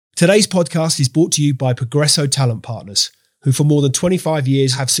Today's podcast is brought to you by Progresso Talent Partners, who for more than 25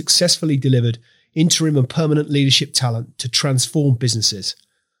 years have successfully delivered interim and permanent leadership talent to transform businesses.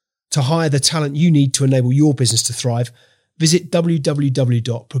 To hire the talent you need to enable your business to thrive, visit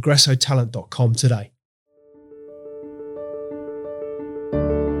www.progressotalent.com today.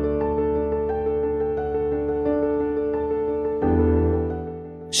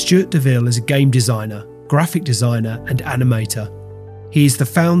 Stuart Deville is a game designer, graphic designer and animator. He is the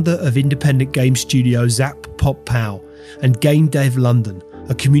founder of independent game studio Zap Pop Pow and Game Dev London,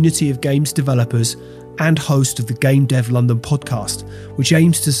 a community of games developers, and host of the Game Dev London podcast, which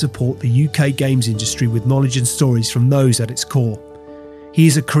aims to support the UK games industry with knowledge and stories from those at its core. He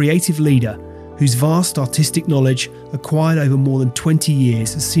is a creative leader whose vast artistic knowledge, acquired over more than 20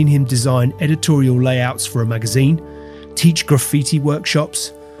 years, has seen him design editorial layouts for a magazine, teach graffiti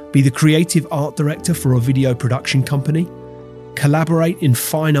workshops, be the creative art director for a video production company, collaborate in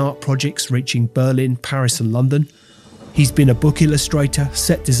fine art projects reaching Berlin, Paris and London. He's been a book illustrator,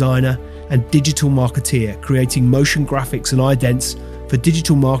 set designer and digital marketeer, creating motion graphics and idents for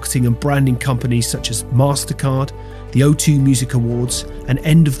digital marketing and branding companies such as MasterCard, the O2 Music Awards and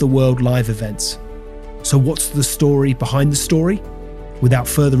End of the World live events. So what's the story behind the story? Without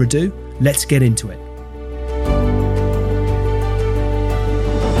further ado, let's get into it.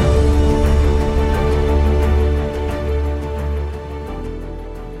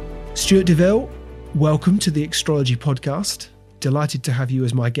 Stuart Deville, welcome to the Extrology podcast. Delighted to have you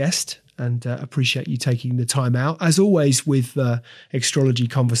as my guest and appreciate you taking the time out. As always with Extrology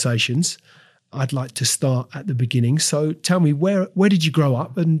conversations, I'd like to start at the beginning. So tell me, where did you grow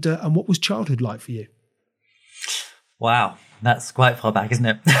up and what was childhood like for you? Wow, that's quite far back, isn't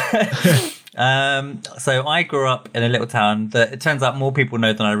it? So I grew up in a little town that it turns out more people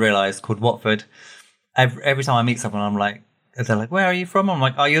know than I realised, called Watford. Every time I meet someone, I'm like, they're like, "Where are you from?" I'm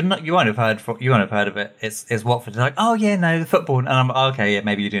like, "Oh, you won't have heard of it. It's Watford." They're like, "Oh yeah, no, the football." And I'm like, oh, "Okay, yeah,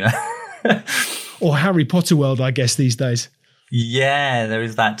 maybe you do know." Or Harry Potter world, I guess, these days. Yeah, there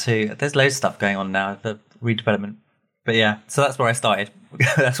is that too. There's loads of stuff going on now, the redevelopment. But yeah, so that's where I started.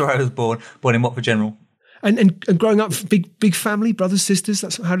 That's where I was born in Watford General. And growing up, big family, brothers, sisters.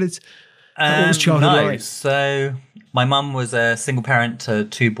 What was childhood like? So my mum was a single parent to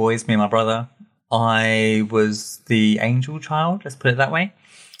two boys, me and my brother. I was the angel child, let's put it that way.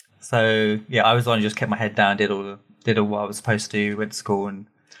 So yeah, I was the one who just kept my head down, did all what I was supposed to do, went to school, and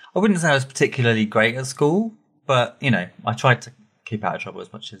I wouldn't say I was particularly great at school, but you know, I tried to keep out of trouble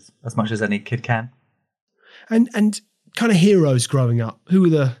as much as any kid can. And kind of heroes growing up, who were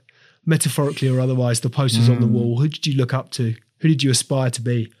the, metaphorically or otherwise, the posters on the wall? Who did you look up to? Who did you aspire to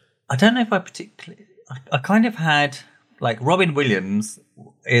be? I don't know if I kind of had, like, Robin Williams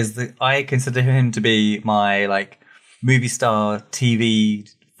I consider him to be my, like, movie star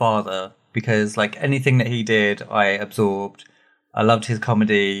TV father, because, like, anything that he did, I absorbed. I loved his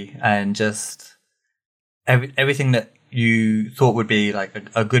comedy and just everything that you thought would be, like,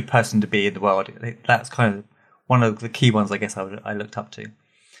 a good person to be in the world. That's kind of one of the key ones, I guess, I looked up to.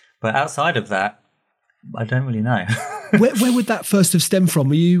 But outside of that, I don't really know. Where would that first have stemmed from?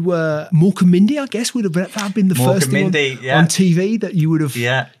 Were you Morecambe Mindy? I guess would have been the first thing on TV that you would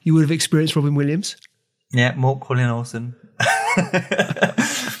have experienced Robin Williams. Yeah, Mork Colin Olsen.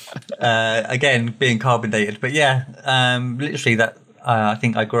 Again, being carbon dated, but yeah, literally that. I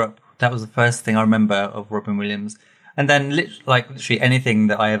think I grew up. That was the first thing I remember of Robin Williams, and then literally anything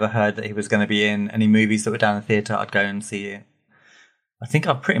that I ever heard that he was going to be in, any movies that were down the theatre, I'd go and see it. I think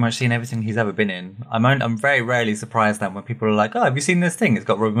I've pretty much seen everything he's ever been in. I'm very rarely surprised now when people are like, "Oh, have you seen this thing? It's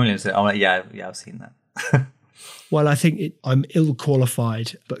got Robin Williams in it." I'm like, "Yeah, I've seen that." Well, I think I'm ill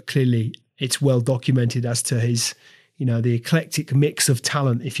qualified, but clearly it's well documented as to his, the eclectic mix of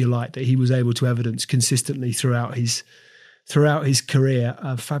talent, if you like, that he was able to evidence consistently throughout his career.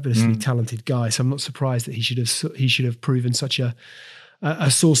 A fabulously talented guy. So I'm not surprised that he should have proven such a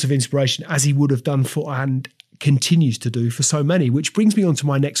source of inspiration, as he would have done for and continues to do for so many, which brings me on to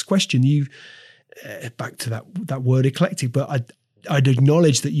my next question. You back to that word eclectic, but I'd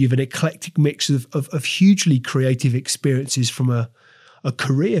acknowledge that you've an eclectic mix of hugely creative experiences from a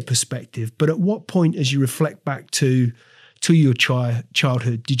career perspective. But at what point, as you reflect back to your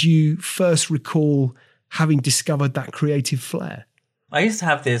childhood, did you first recall having discovered that creative flair? I used to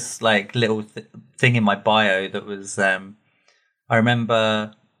have this like little thing in my bio that was, I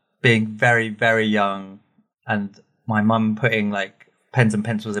remember being very, very young and my mum putting like pens and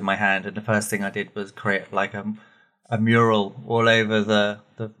pencils in my hand, and the first thing I did was create like a mural all over the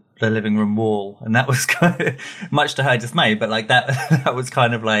living room wall, and that was kind of, much to her dismay, but like that was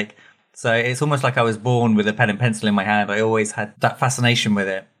kind of like, so it's almost like I was born with a pen and pencil in my hand. I always had that fascination with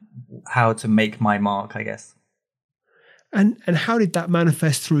it. how to make my mark, I guess. And how did that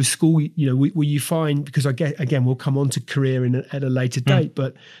manifest through school? You know, will you find, because I get, again, we'll come on to career at a later date,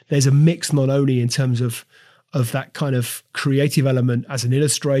 but there's a mix not only in terms of that kind of creative element as an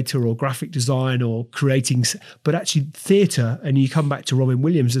illustrator or graphic design or creating, but actually theatre. And you come back to Robin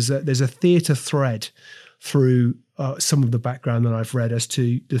Williams, there's a theatre thread through some of the background that I've read as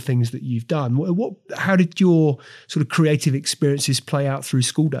to the things that you've done. How did your sort of creative experiences play out through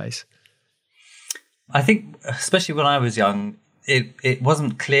school days? I think, especially when I was young, it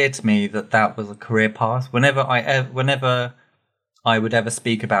wasn't clear to me that was a career path. Whenever I would ever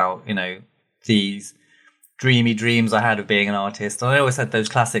speak about, you know, these dreamy dreams I had of being an artist, and I always had those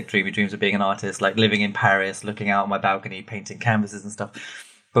classic dreamy dreams of being an artist, like living in Paris, looking out on my balcony, painting canvases and stuff.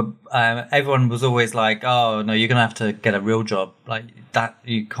 But everyone was always like, "Oh no, you're gonna have to get a real job. Like that,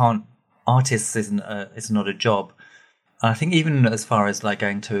 you can't. Artists it's not a job." And I think even as far as like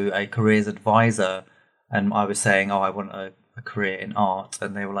going to a careers advisor. And I was saying, I want a career in art.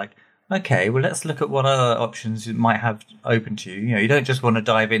 And they were like, okay, well, let's look at what other options you might have open to you. You know, you don't just want to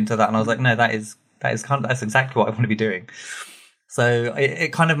dive into that. And I was like, no, that's exactly what I want to be doing. So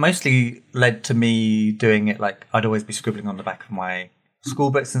it kind of mostly led to me doing it. Like I'd always be scribbling on the back of my school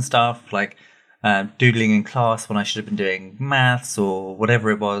books and stuff, like doodling in class when I should have been doing maths or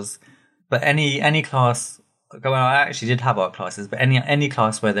whatever it was. But any class, well, I actually did have art classes, but any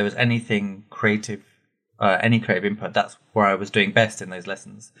class where there was anything creative, any creative input, that's where I was doing best in those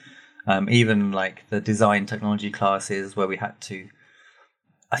lessons. Even like the design technology classes where we had to,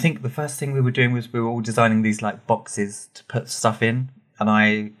 I think the first thing we were doing was we were all designing these like boxes to put stuff in. And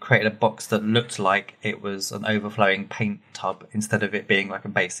I created a box that looked like it was an overflowing paint tub instead of it being like a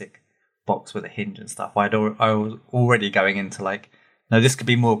basic box with a hinge and stuff. I was already going into like, no, this could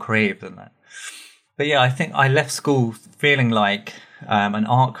be more creative than that. But yeah, I think I left school feeling like an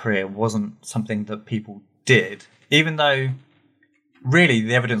art career wasn't something that people did, even though really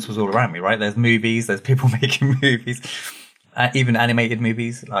the evidence was all around me, right? There's movies, there's people making movies, even animated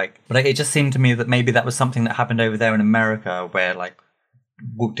movies. But it just seemed to me that maybe that was something that happened over there in America where like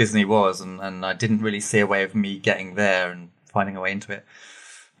Walt Disney was, and I didn't really see a way of me getting there and finding a way into it.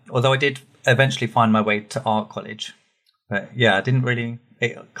 Although I did eventually find my way to art college. But yeah,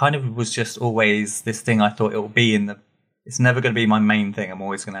 it kind of was just always this thing I thought it would be it's never going to be my main thing. I'm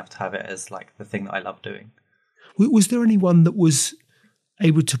always going to have it as like the thing that I love doing. Was there anyone that was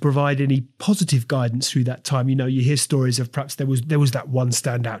able to provide any positive guidance through that time? You know, you hear stories of perhaps there was that one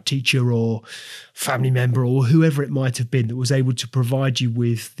standout teacher or family member or whoever it might have been that was able to provide you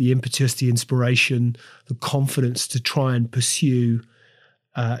with the impetus, the inspiration, the confidence to try and pursue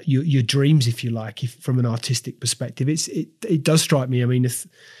your dreams, if you like, from an artistic perspective. It does strike me. I mean,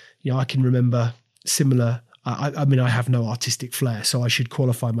 I can remember similar. I mean, I have no artistic flair, so I should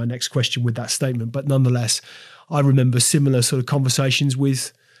qualify my next question with that statement. But nonetheless, I remember similar sort of conversations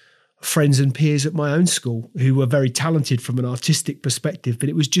with friends and peers at my own school who were very talented from an artistic perspective, but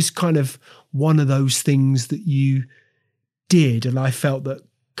it was just kind of one of those things that you did. And I felt that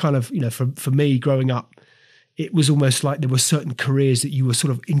kind of, you know, for me growing up, it was almost like there were certain careers that you were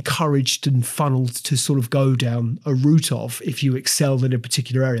sort of encouraged and funneled to sort of go down a route of if you excelled in a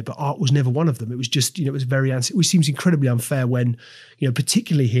particular area, but art was never one of them. It was just, you know, it seems incredibly unfair when, you know,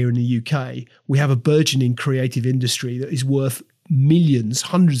 particularly here in the UK, we have a burgeoning creative industry that is worth millions,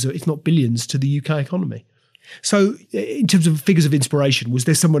 hundreds of, if not billions, to the UK economy. So in terms of figures of inspiration, was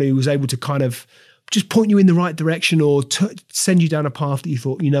there somebody who was able to kind of just point you in the right direction or send you down a path that you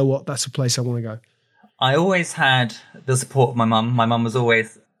thought, you know what, that's a place I want to go? I always had the support of my mum. My mum was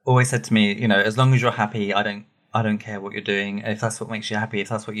always said to me, you know, as long as you're happy, I don't care what you're doing. If that's what makes you happy, if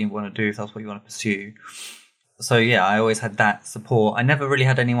that's what you want to do, if that's what you want to pursue. So yeah, I always had that support. I never really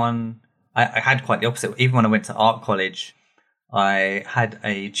had anyone. I had quite the opposite. Even when I went to art college, I had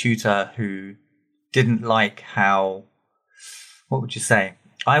a tutor who didn't like how. What would you say?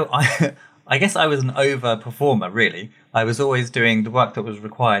 I guess I was an over performer. Really, I was always doing the work that was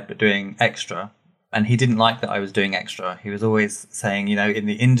required, but doing extra. And he didn't like that I was doing extra. He was always saying, you know, in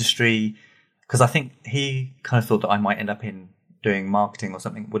the industry, because I think he kind of thought that I might end up in doing marketing or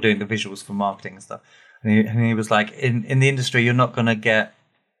something. We're doing the visuals for marketing and stuff. And he was like, in the industry, you're not going to get,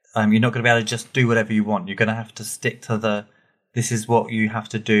 you're not going to be able to just do whatever you want. You're going to have to stick to this is what you have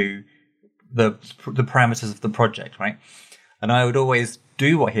to do, the parameters of the project, right? And I would always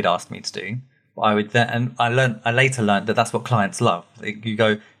do what he'd asked me to do. I later learned that that's what clients love. You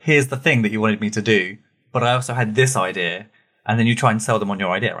go, here's the thing that you wanted me to do, but I also had this idea, and then you try and sell them on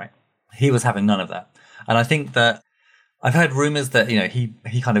your idea, right? He was having none of that. And I think that I've heard rumors that, you know,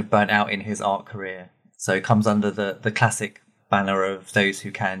 he kind of burnt out in his art career. So it comes under the classic banner of those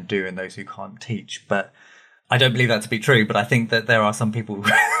who can do and those who can't teach. But I don't believe that to be true, but I think that there are some people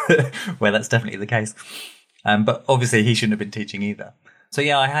where that's definitely the case. But obviously he shouldn't have been teaching either. So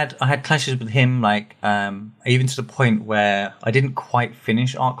yeah, I had clashes with him, like, even to the point where I didn't quite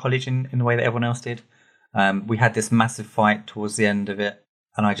finish art college in the way that everyone else did. We had this massive fight towards the end of it.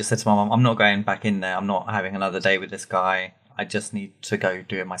 And I just said to my mum, I'm not going back in there. I'm not having another day with this guy. I just need to go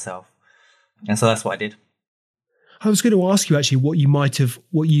do it myself. And so that's what I did. I was going to ask you actually what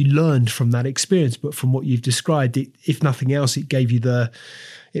you learned from that experience, but from what you've described, if nothing else, it gave you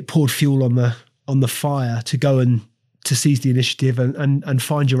it poured fuel on the fire to go and to seize the initiative and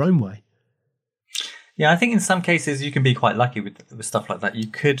find your own way. Yeah, I think in some cases you can be quite lucky with stuff like that. You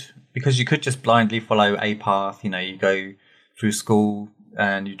could just blindly follow a path. You go through school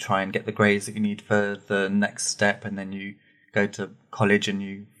and you try and get the grades that you need for the next step, and then you go to college and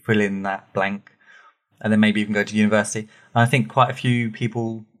you fill in that blank. And then maybe even go to university. And I think quite a few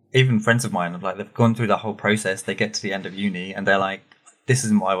people, even friends of mine, like they've gone through the whole process. They get to the end of uni and they're like, this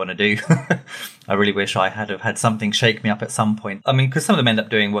isn't what I want to do. I really wish I had have had something shake me up at some point. I mean, because some of them end up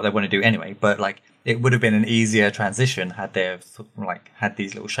doing what they want to do anyway, but like it would have been an easier transition had they had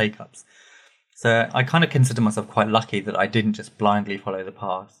these little shake-ups. So I kind of consider myself quite lucky that I didn't just blindly follow the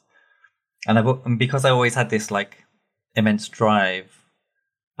path. And because I always had this like immense drive,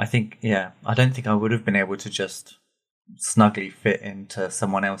 I don't think I would have been able to just snugly fit into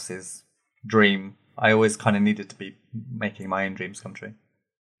someone else's dream. I always kind of needed to be making my own dreams come true.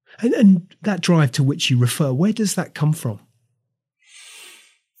 And that drive to which you refer, where does that come from?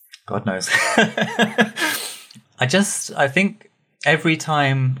 God knows. I think every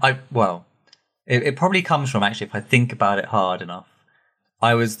time it probably comes from, actually, if I think about it hard enough,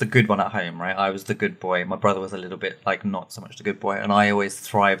 I was the good one at home, right? I was the good boy. My brother was a little bit like not so much the good boy. And I always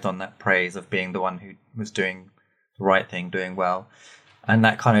thrived on that praise of being the one who was doing the right thing, doing well. And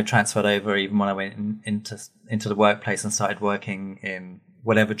that kind of transferred over even when I went into the workplace and started working in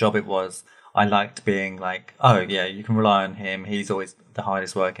whatever job it was. I liked being like, oh yeah, you can rely on him. He's always the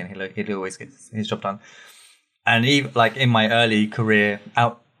hardest working. He'll always get his job done. And even like in my early career,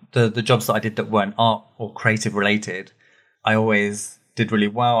 the jobs that I did that weren't art or creative related, I always did really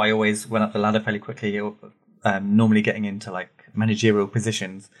well. I always went up the ladder fairly quickly, normally getting into like managerial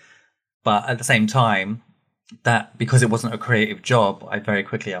positions. But at the same time, that because it wasn't a creative job, I very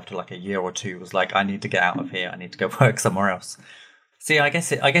quickly after like a year or two was like, I need to get out of here. I need to go work somewhere else. See, I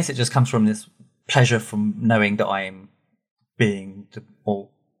guess it just comes from this pleasure from knowing that I'm being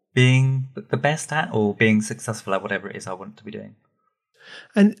the best at or being successful at whatever it is I want to be doing.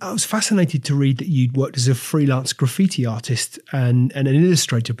 And I was fascinated to read that you'd worked as a freelance graffiti artist and an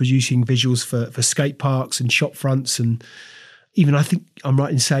illustrator producing visuals for skate parks and shop fronts. And even I think I'm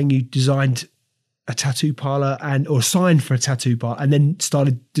right in saying you designed a tattoo parlor or a sign for a tattoo parlor and then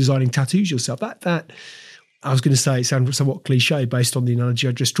started designing tattoos yourself. That I was going to say it sounds somewhat cliche based on the analogy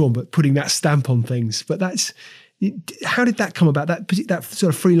I just drawn, but putting that stamp on things. But how did that come about? That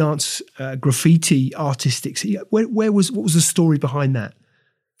sort of freelance graffiti artistic. What was the story behind that?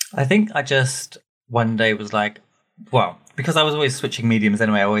 I think I just one day was like, well, because I was always switching mediums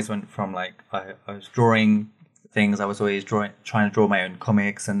anyway. I always went from like I was drawing things. I was always trying to draw my own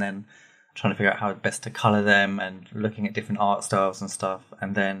comics, and then trying to figure out how best to color them, and looking at different art styles and stuff,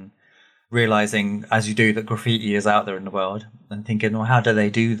 and then realizing, as you do, that graffiti is out there in the world, and thinking, well, how do they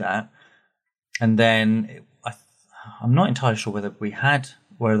do that? And then I'm not entirely sure whether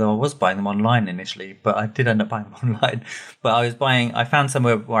I was buying them online initially, but I did end up buying them online. But I found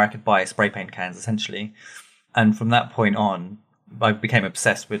somewhere where I could buy spray paint cans essentially. And from that point on, I became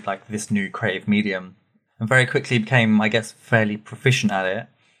obsessed with like this new creative medium and very quickly became, I guess, fairly proficient at it.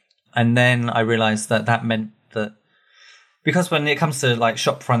 And then I realized that meant that because when it comes to like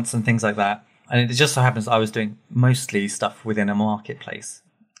shop fronts and things like that, and it just so happens I was doing mostly stuff within a marketplace,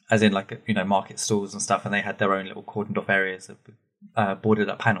 as in like, market stalls and stuff, and they had their own little cordoned off areas of boarded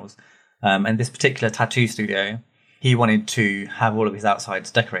up panels. And this particular tattoo studio, he wanted to have all of his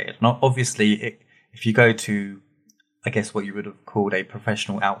outsides decorated. Now, obviously, if you go to, I guess, what you would have called a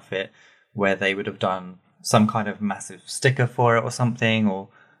professional outfit, where they would have done some kind of massive sticker for it or something, or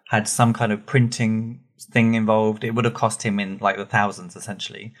had some kind of printing thing involved, it would have cost him in like the thousands,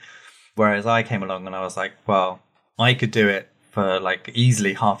 essentially. Whereas I came along and I was like, well, I could do it for like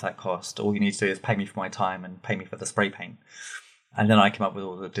easily half that cost. All you need to do is pay me for my time and pay me for the spray paint. And then I came up with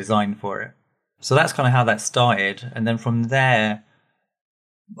all the design for it. So that's kind of how that started. And then from there,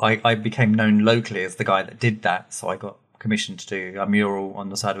 I became known locally as the guy that did that. So I got commissioned to do a mural on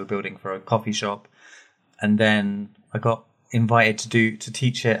the side of a building for a coffee shop. And then I got invited to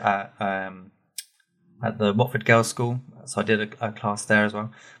teach it at at the Watford Girls' School. So I did a class there as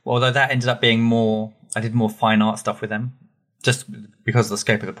well. Although that ended up being I did more fine art stuff with them, just because the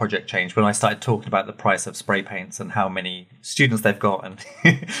scope of the project changed. When I started talking about the price of spray paints and how many students they've got, and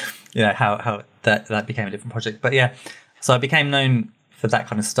how that became a different project. But yeah, so I became known for that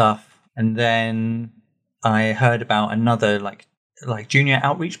kind of stuff. And then I heard about another like junior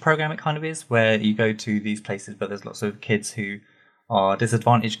outreach program, it kind of is, where you go to these places, but there's lots of kids who are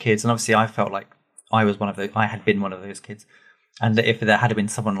disadvantaged kids. And obviously I felt like I had been one of those kids. And if there had been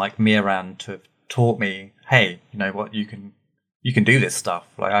someone like me around to have taught me, hey, you know what, you can do this stuff.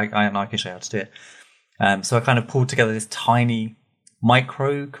 Like I can show you how to do it. So I kind of pulled together this tiny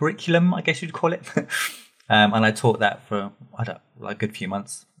micro curriculum, I guess you'd call it. And I taught that for, a good few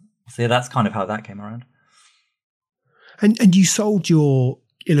months. So yeah, that's kind of how that came around. And you sold your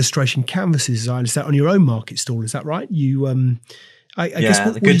illustration canvases, as I understand, on your own market stall. Is that right? You, I guess,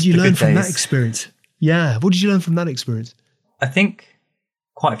 what did you learn from that experience? Yeah, what did you learn from that experience? I think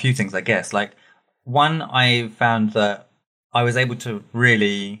quite a few things, I guess. Like, one, I found that I was able to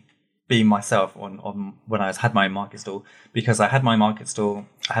really be myself on when I had my own market stall, because I had my market stall,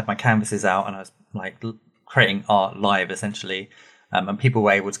 I had my canvases out, and I was like creating art live essentially. And people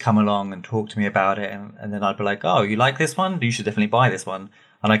were able to come along and talk to me about it. And then I'd be like, oh, you like this one? You should definitely buy this one.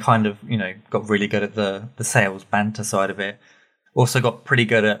 And I kind of, got really good at the sales banter side of it. Also got pretty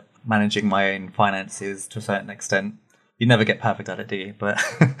good at managing my own finances to a certain extent. You never get perfect at it, do you? But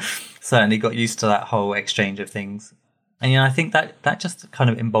certainly got used to that whole exchange of things. And, I think that just kind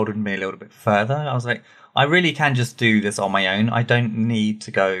of emboldened me a little bit further. I was like, I really can just do this on my own. I don't need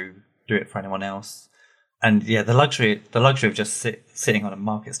to go do it for anyone else. And yeah, the luxury of just sitting on a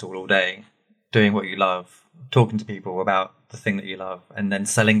market stall all day, doing what you love, talking to people about the thing that you love, and then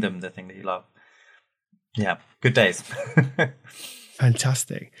selling them the thing that you love. Yeah, good days.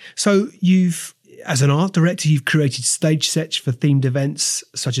 Fantastic. So as an art director, you've created stage sets for themed events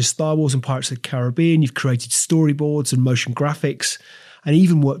such as Star Wars and Pirates of the Caribbean. You've created storyboards and motion graphics, and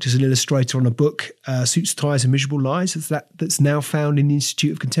even worked as an illustrator on a book, Suits, Ties and Miserable Lies, that's now found in the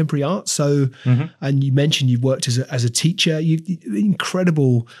Institute of Contemporary Art. So, and you mentioned you've worked as a teacher. You've an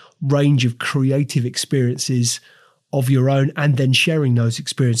incredible range of creative experiences of your own, and then sharing those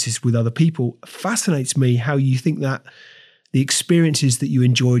experiences with other people. Fascinates me how you think that the experiences that you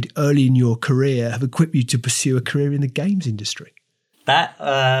enjoyed early in your career have equipped you to pursue a career in the games industry. That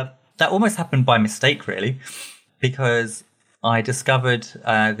almost happened by mistake, really, because I discovered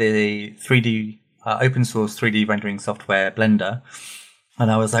the 3D open source 3D rendering software Blender, and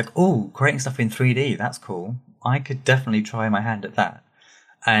I was like, "Oh, creating stuff in 3D, that's cool. I could definitely try my hand at that."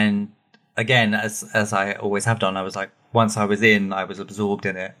 And again, as I always have done, I was like, once I was absorbed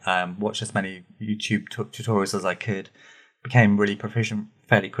in it. Watched as many YouTube tutorials as I could, became really proficient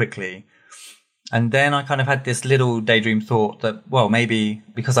fairly quickly. And then I kind of had this little daydream thought that, well, maybe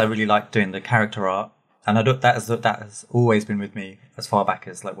because I really liked doing the character art, and that has always been with me as far back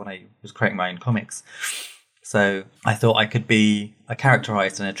as like when I was creating my own comics. So I thought I could be a character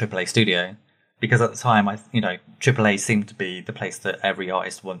artist in a AAA studio, because at the time, AAA seemed to be the place that every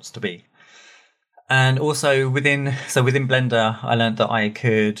artist wants to be. And also within Blender, I learned that I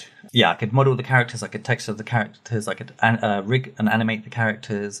could model the characters, I could texture the characters, I could rig and animate the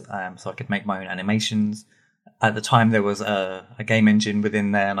characters, so I could make my own animations. At the time, there was a game engine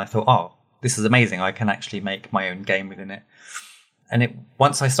within there, and I thought, oh, this is amazing. I can actually make my own game within it. And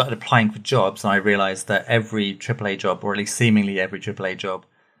once I started applying for jobs, and I realized that every AAA job, or at least seemingly every AAA job,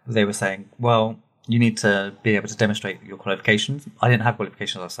 they were saying, well, you need to be able to demonstrate your qualifications. I didn't have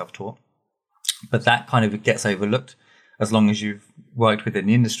qualifications, I was self-taught. But that kind of gets overlooked as long as you've worked within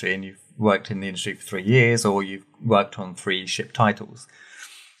the industry, and you've worked in the industry for 3 years, or you've worked on 3 ship titles.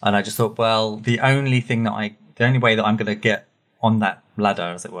 And I just thought, well, the only way that I'm going to get on that ladder,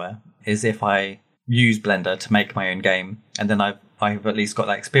 as it were, is if I use Blender to make my own game. And then I've at least got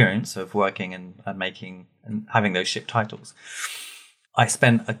that experience of working and making and having those ship titles. I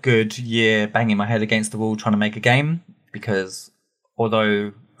spent a good year banging my head against the wall trying to make a game, because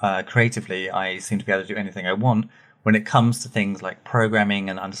although creatively I seem to be able to do anything I want, when it comes to things like programming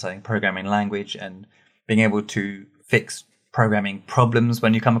and understanding programming language and being able to fix programming problems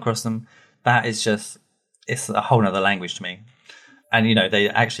when you come across them, it's a whole nother language to me. And, they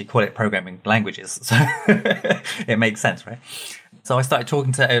actually call it programming languages. So it makes sense, right? So I started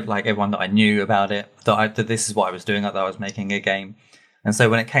talking to everyone that I knew about it, that this is what I was doing, that I was making a game. And so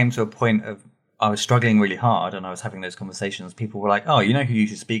when it came to a point of I was struggling really hard and I was having those conversations, people were like, oh, you know who you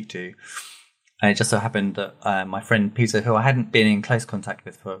should speak to? And it just so happened that my friend Peter, who I hadn't been in close contact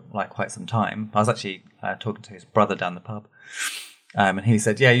with for quite some time, I was actually talking to his brother down the pub. And he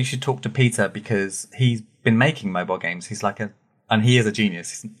said, yeah, you should talk to Peter because he's been making mobile games. And he is a genius.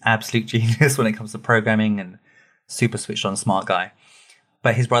 He's an absolute genius when it comes to programming and super switched on smart guy.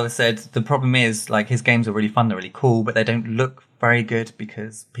 But his brother said the problem is like his games are really fun, they're really cool, but they don't look very good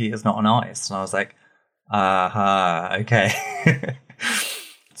because Peter's not an artist. And I was like, okay.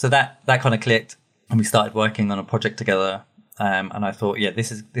 So that kind of clicked, and we started working on a project together. And I thought, yeah,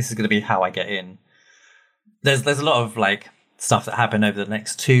 this is going to be how I get in. There's a lot of like stuff that happened over the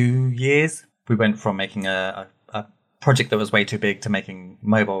next 2 years. We went from making a project that was way too big to making a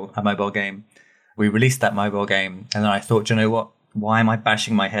mobile game. We released that mobile game, and then I thought, you know what? Why am I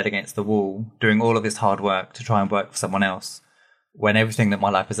bashing my head against the wall, doing all of this hard work to try and work for someone else, when everything that my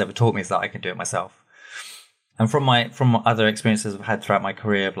life has ever taught me is that I can do it myself? And from other experiences I've had throughout my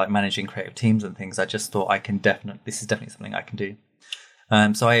career of like managing creative teams and things, I just thought this is definitely something I can do.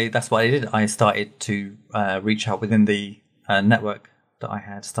 So that's what I did. I started to reach out within the network that I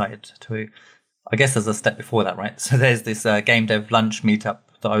had started to, I guess there's a step before that, right? So there's this game dev lunch meetup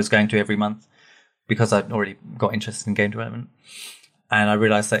that I was going to every month because I'd already got interested in game development. And I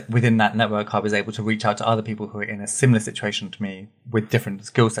realized that within that network, I was able to reach out to other people who are in a similar situation to me with different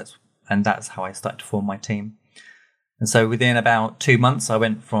skill sets. And that's how I started to form my team. And so within about 2 months, I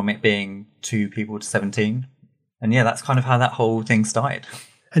went from it being 2 people to 17. And yeah, that's kind of how that whole thing started.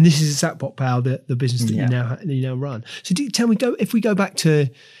 And this is Zapbot Pal, the business that you now run. So tell me, if we go back to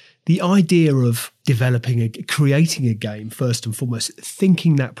the idea of creating a game, first and foremost,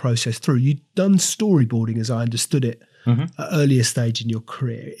 thinking that process through. You'd done storyboarding, as I understood it, at an earlier stage in your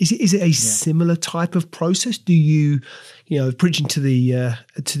career. Is it a similar type of process? Do you preaching to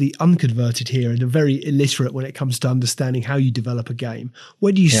the unconverted here and are very illiterate when it comes to understanding how you develop a game?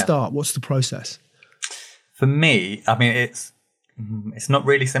 Where do you start? What's the process? For me, I mean, it's not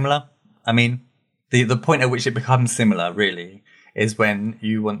really similar. I mean, the point at which it becomes similar really is when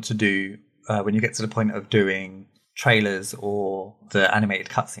you want to do, when you get to the point of doing trailers or the animated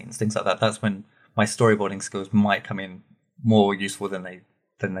cutscenes, things like that. That's when my storyboarding skills might come in more useful than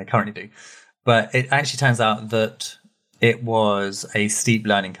they currently do. But it actually turns out that it was a steep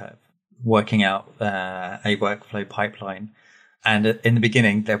learning curve, working out a workflow pipeline. And in the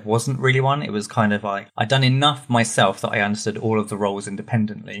beginning, there wasn't really one. It was kind of like I'd done enough myself that I understood all of the roles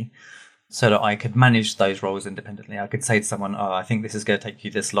independently, so that I could manage those roles independently. I could say to someone, I think this is going to take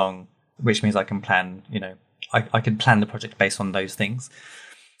you this long, which means I can plan, I could plan the project based on those things.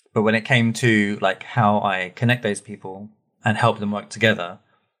 But when it came to like how I connect those people and help them work together,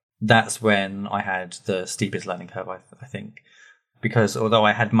 that's when I had the steepest learning curve, I think. Because although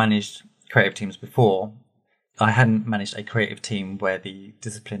I had managed creative teams before, I hadn't managed a creative team where the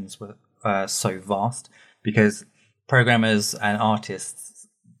disciplines were so vast, because programmers and artists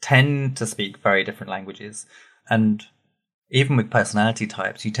tend to speak very different languages. And even with personality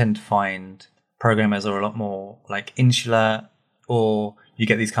types, you tend to find programmers are a lot more like insular, or you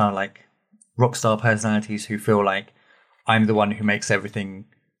get these kind of like rock star personalities who feel like I'm the one who makes everything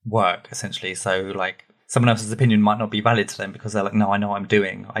work, essentially. So like someone else's opinion might not be valid to them because they're like, no, I know what I'm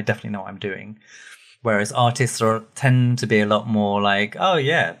doing. I definitely know what I'm doing. Whereas artists tend to be a lot more like, oh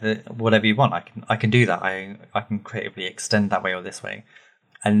yeah, whatever you want, I can do that. I can creatively extend that way or this way.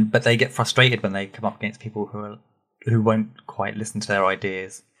 But they get frustrated when they come up against people who won't quite listen to their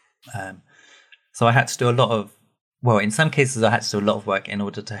ideas. So I had to do in some cases I had to do a lot of work in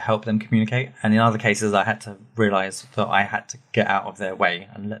order to help them communicate. And in other cases I had to realize that I had to get out of their way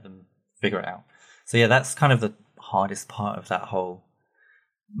and let them figure it out. So yeah, that's kind of the hardest part of that whole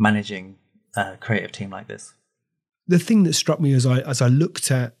managing a creative team like this. The thing that struck me as I looked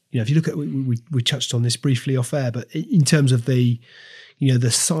at, if you look at, we touched on this briefly off air, but in terms of the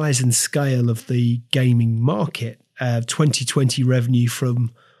size and scale of the gaming market, 2020 revenue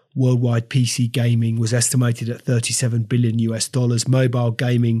from worldwide PC gaming was estimated at $37 billion US. Mobile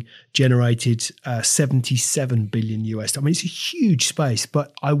gaming generated $77 billion US. I mean, it's a huge space,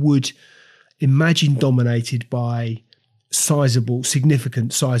 but I would imagine dominated by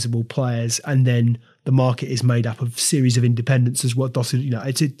significant sizable players, and then the market is made up of a series of independents as well.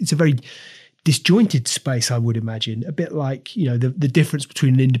 It's a very disjointed space, I would imagine, a bit like the difference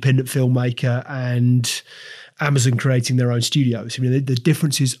between an independent filmmaker and Amazon creating their own studios. I mean, the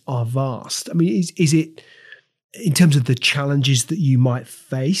differences are vast. I mean, is it in terms of the challenges that you might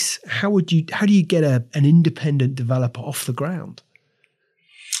face? How do you get an independent developer off the ground?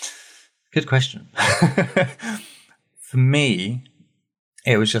 Good question. For me,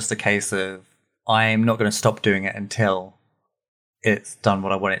 it was just a case of I'm not going to stop doing it until it's done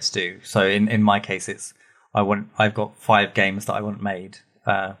what I want it to do. So in my case, I've got 5 games that I want made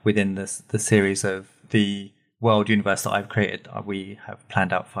within the series of the world universe that I've created, we have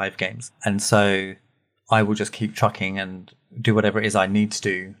planned out 5 games. And so I will just keep trucking and do whatever it is I need to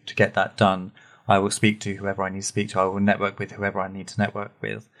do to get that done. I will speak to whoever I need to speak to. I will network with whoever I need to network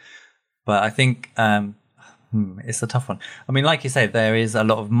with. But I think it's a tough one. I mean, like you say, there is a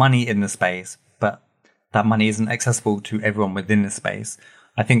lot of money in the space, but that money isn't accessible to everyone within the space.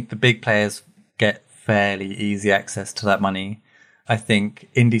 I think the big players get fairly easy access to that money. I think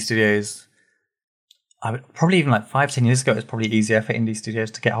indie studios, probably even like 5-10 years ago, it was probably easier for indie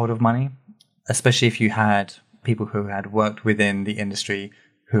studios to get hold of money, especially if you had people who had worked within the industry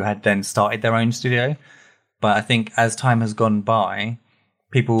who had then started their own studio. But I think as time has gone by,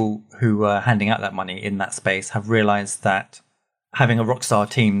 people who were handing out that money in that space have realized that having a rockstar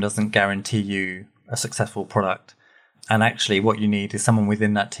team doesn't guarantee you a successful product. And actually what you need is someone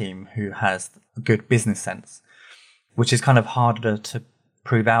within that team who has a good business sense, which is kind of harder to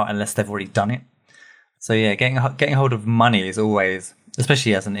prove out unless they've already done it. So yeah, getting hold of money is always,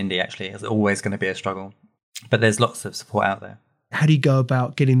 especially as an indie actually, is always going to be a struggle. But there's lots of support out there. How do you go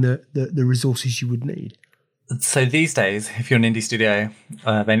about getting the resources you would need? So these days, if you're an indie studio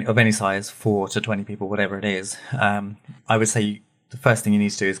of any size, 4 to 20 people, whatever it is, I would say the first thing you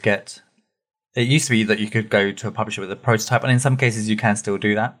need to do is it used to be that you could go to a publisher with a prototype, and in some cases you can still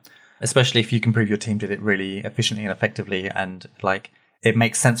do that, especially if you can prove your team did it really efficiently and effectively, and like it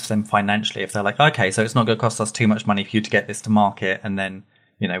makes sense for them financially. If they're like, okay, so it's not going to cost us too much money for you to get this to market, and then,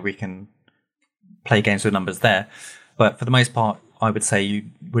 you know, we can play games with numbers there. But for the most part, I would say you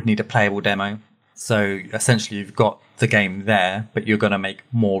would need a playable demo. So essentially you've got the game there, but you're going to make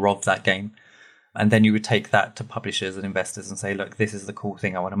more of that game. And then you would take that to publishers and investors and say, look, this is the cool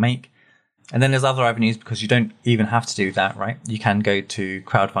thing I want to make. And then there's other avenues, because you don't even have to do that, right? You can go to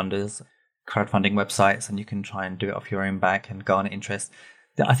crowdfunding websites, and you can try and do it off your own back and garner interest.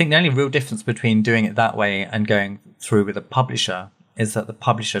 I think the only real difference between doing it that way and going through with a publisher is that the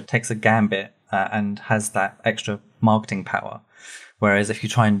publisher takes a gambit and has that extra marketing power. Whereas if you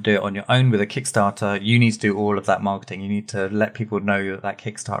try and do it on your own with a Kickstarter, you need to do all of that marketing. You need to let people know that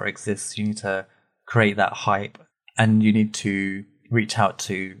Kickstarter exists. You need to create that hype, and you need to reach out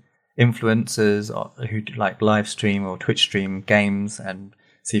to influencers who like live stream or Twitch stream games and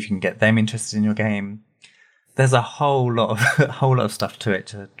see if you can get them interested in your game. There's a whole lot of stuff to it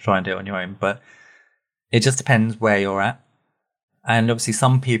to try and do it on your own, but it just depends where you're at. And obviously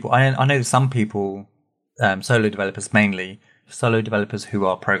some people, I know some people, solo developers mainly, solo developers who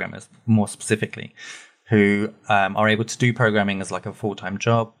are programmers more specifically, who are able to do programming as like a full-time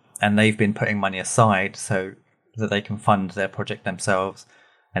job, and they've been putting money aside so that they can fund their project themselves,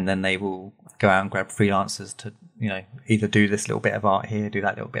 and then they will go out and grab freelancers to, you know, either do this little bit of art here, do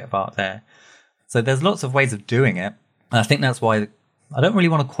that little bit of art there. So there's lots of ways of doing it. And I think that's why I don't really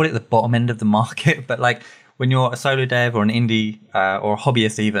want to call it the bottom end of the market, but like when you're a solo dev or an indie or a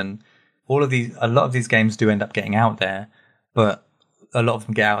hobbyist even, a lot of these games do end up getting out there, but a lot of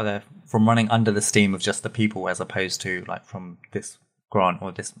them get out there from running under the steam of just the people, as opposed to like from this grant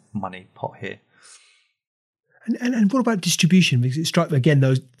or this money pot here. And what about distribution? Because it strikes me again,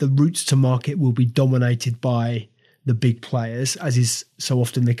 the routes to market will be dominated by the big players, as is so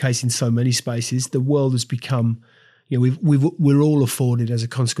often the case in so many spaces. The world has become, you know, we're all afforded as a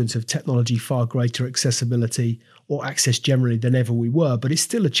consequence of technology far greater accessibility or access generally than ever we were. But it's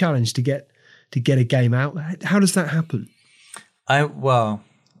still a challenge to get a game out. How does that happen? Well,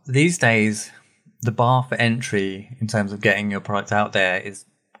 these days the bar for entry in terms of getting your product out there is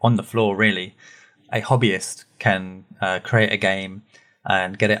on the floor, really. A hobbyist can create a game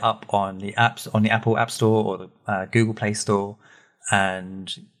and get it up on the Apple App Store or the Google Play Store,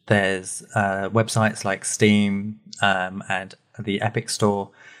 and there's websites like Steam and the Epic Store,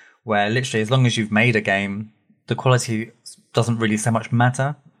 where literally as long as you've made a game, the quality doesn't really so much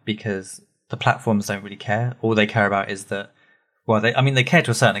matter, because the platforms don't really care. All they care about is that, well, they care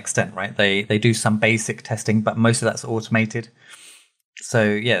to a certain extent, right? They do some basic testing, but most of that's automated. So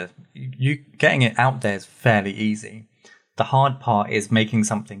yeah, you getting it out there is fairly easy. The hard part is making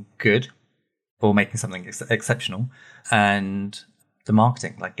something good or making something exceptional, and the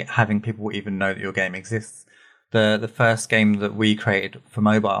marketing, like having people even know that your game exists. The first game that we created for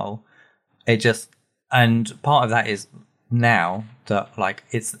mobile, and part of that is now that like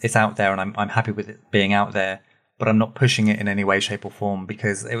it's out there, and I'm happy with it being out there, but I'm not pushing it in any way, shape, or form,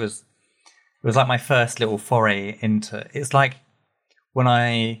 because it was like my first little foray into. It's like when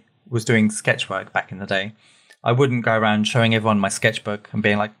I was doing sketchwork back in the day, I wouldn't go around showing everyone my sketchbook and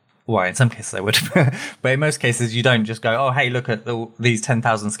being like, well, in some cases I would, but in most cases you don't just go, oh, hey, look at these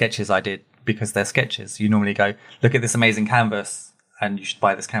 10,000 sketches I did, because they're sketches. You normally go, look at this amazing canvas and you should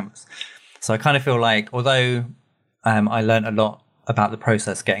buy this canvas. So I kind of feel like, although I learned a lot about the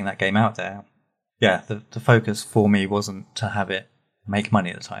process getting that game out there, yeah, the focus for me wasn't to have it make money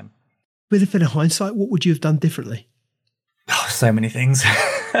at the time. With a bit of hindsight, what would you have done differently? Oh, so many things.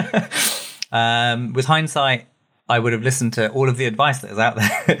 With hindsight, I would have listened to all of the advice that is out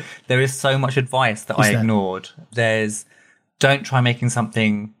there. There is so much advice that I ignored. There's, don't try making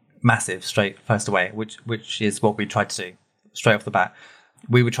something massive straight first away, which is what we tried to do straight off the bat.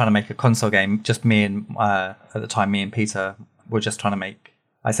 We were trying to make a console game. Just me and, at the time, me and Peter were just trying to make,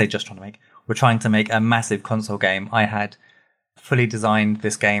 we're trying to make a massive console game. I had fully designed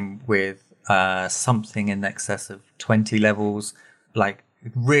this game with something in excess of 20 levels, like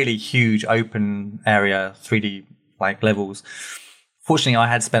really huge open area 3D like levels. Fortunately, I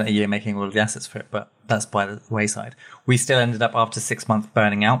had spent a year making all of the assets for it, but that's by the wayside. We still ended up after 6 months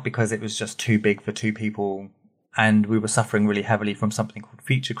burning out because it was just too big for two people, and we were suffering really heavily from something called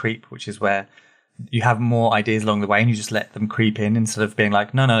feature creep, which is where you have more ideas along the way and you just let them creep in instead of being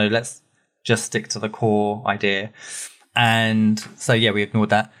like, no, let's just stick to the core idea. And so, yeah, we ignored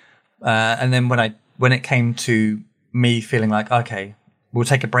that. And then when it came to me feeling like, okay, we'll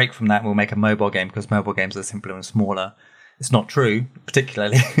take a break from that and we'll make a mobile game because mobile games are simpler and smaller. It's not true,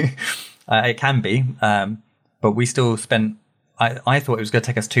 particularly. It can be. But we still spent, I thought it was going to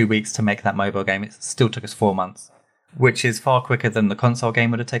take us 2 weeks to make that mobile game. It still took us 4 months, which is far quicker than the console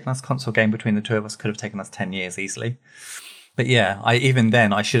game would have taken us. Console game between the two of us could have taken us 10 years easily. But yeah, even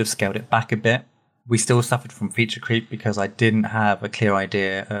then I should have scaled it back a bit. We still suffered from feature creep because I didn't have a clear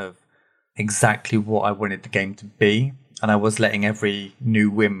idea of exactly what I wanted the game to be. And I was letting every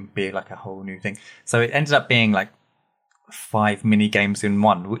new whim be like a whole new thing. So it ended up being like 5 mini games in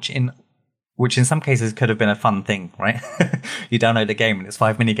one, which in some cases could have been a fun thing, right? You download a game and it's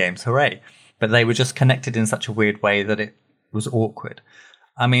 5 mini games, hooray. But they were just connected in such a weird way that it was awkward.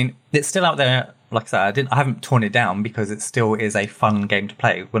 I mean, it's still out there. Like I said, I haven't torn it down because it still is a fun game to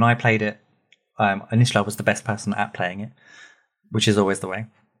play. When I played it, initially I was the best person at playing it, which is always the way.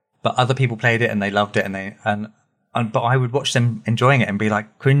 But other people played it and they loved it, but I would watch them enjoying it and be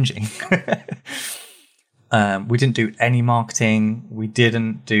like cringing. We didn't do any marketing. We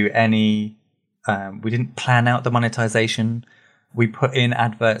didn't do any. We didn't plan out the monetization. We put in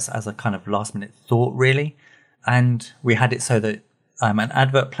adverts as a kind of last minute thought, really, and we had it so that an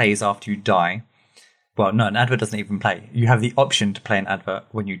advert plays after you die. Well, no, an advert doesn't even play. You have the option to play an advert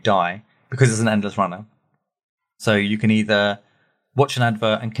when you die because it's an endless runner. So you can either watch an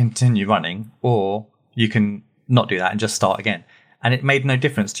advert and continue running, or you can not do that and just start again. And it made no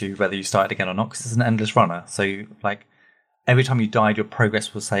difference to you whether you started again or not because it's an endless runner. So every time you died, your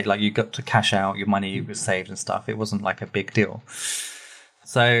progress was saved. Like you got to cash out, your money was saved and stuff. It wasn't like a big deal.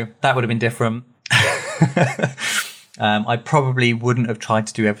 So that would have been different. I probably wouldn't have tried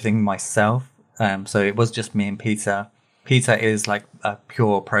to do everything myself. So it was just me and Peter. Peter is like a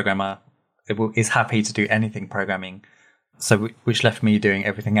pure programmer. Is happy to do anything programming. So which left me doing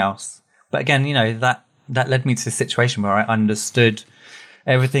everything else. But again, that led me to a situation where I understood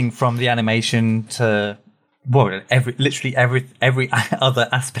everything from the animation to literally every other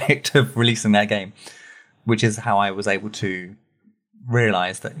aspect of releasing that game, which is how I was able to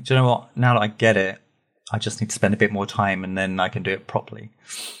realize that, do you know what? Now that I get it, I just need to spend a bit more time and then I can do it properly.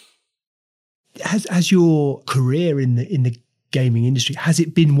 Has your career in the gaming industry, has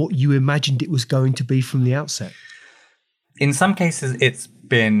it been what you imagined it was going to be from the outset? In some cases, it's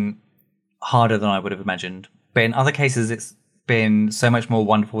been harder than I would have imagined. But in other cases, it's been so much more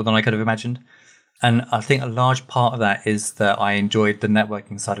wonderful than I could have imagined. And I think a large part of that is that I enjoyed the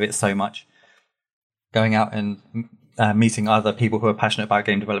networking side of it so much. Going out and meeting other people who are passionate about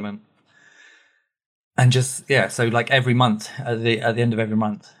game development. And just, yeah, so like every month, at the end of every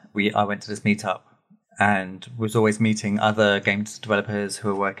month, I went to this meetup and was always meeting other games developers who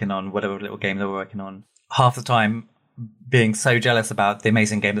were working on whatever little game they were working on. Half the time, being so jealous about the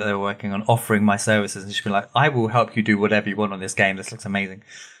amazing game that they were working on, offering my services and just be like, I will help you do whatever you want on this game. This looks amazing.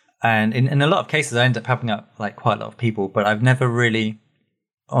 And in a lot of cases, I ended up helping out like quite a lot of people, but I've never really,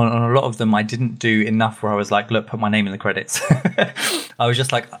 on a lot of them, I didn't do enough where I was like, look, put my name in the credits. I was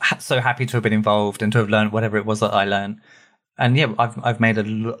just like so happy to have been involved and to have learned whatever it was that I learned. And yeah, I've made a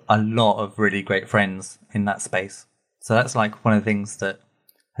lot of really great friends in that space. So that's like one of the things that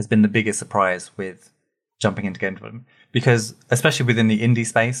has been the biggest surprise with jumping into game development, because especially within the indie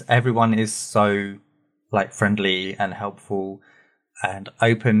space, everyone is so like friendly and helpful and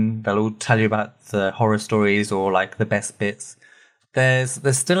open. They'll all tell you about the horror stories or like the best bits. There's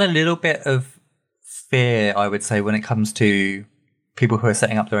still a little bit of fear, I would say, when it comes to people who are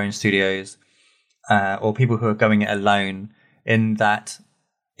setting up their own studios or people who are going it alone, in that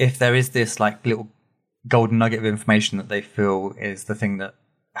if there is this like little golden nugget of information that they feel is the thing that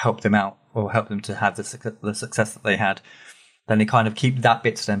helped them out or helped them to have the success that they had, then they kind of keep that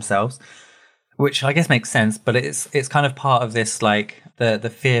bit to themselves, which I guess makes sense. But it's kind of part of this, like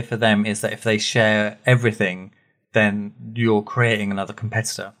the fear for them is that if they share everything, then you're creating another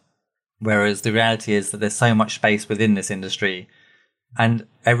competitor. Whereas the reality is that there's so much space within this industry, and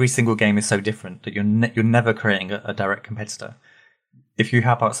every single game is so different that you're never creating a direct competitor. If you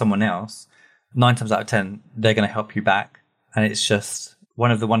help out someone else, 9 times out of 10, they're going to help you back. And it's just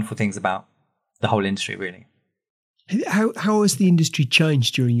one of the wonderful things about the whole industry, really. How has the industry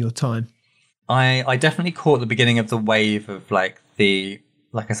changed during your time? I definitely caught the beginning of the wave of like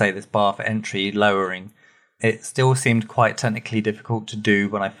I say, this bar for entry lowering. It still seemed quite technically difficult to do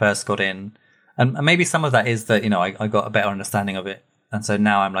when I first got in. And maybe some of that is that, I got a better understanding of it. And so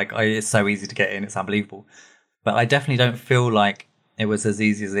now I'm like, it's so easy to get in. It's unbelievable. But I definitely don't feel like it was as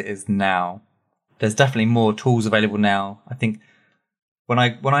easy as it is now. There's definitely more tools available now. I think when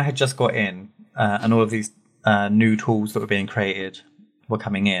I had just got in and all of these new tools that were being created were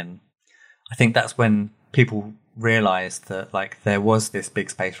coming in, I think that's when people realized that like there was this big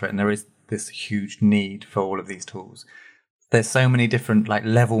space for it and there is this huge need for all of these tools. There's so many different like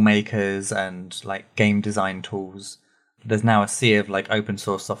level makers and like game design tools. There's now a sea of like open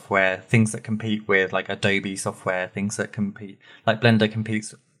source software, things that compete with like Adobe software, things that compete, like Blender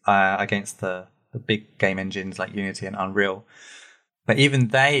competes against the big game engines like Unity and Unreal. But even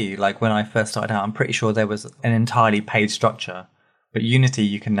they, like when I first started out, I'm pretty sure there was an entirely paid structure. But Unity,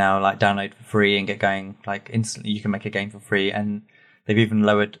 you can now like download for free and get going like instantly. You can make a game for free, and they've even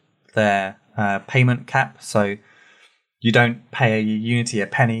lowered their payment cap. So you don't pay Unity a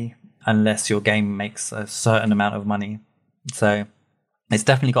penny unless your game makes a certain amount of money. So it's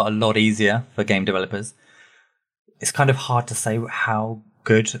definitely got a lot easier for game developers. It's kind of hard to say how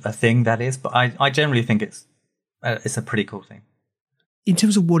good a thing that is, but I generally think it's a pretty cool thing. In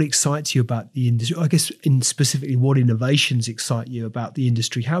terms of what excites you about the industry, I guess in specifically what innovations excite you about the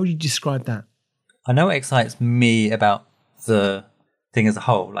industry, how would you describe that? I know what excites me about the thing as a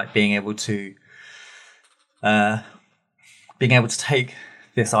whole, like being able to take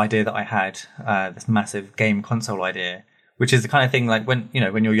this idea that I had, this massive game console idea, which is the kind of thing like when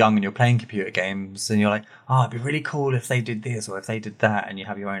you're young and you're playing computer games and you're like, oh, it'd be really cool if they did this or if they did that, and you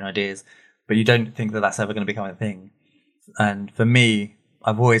have your own ideas, but you don't think that that's ever going to become a thing. And for me,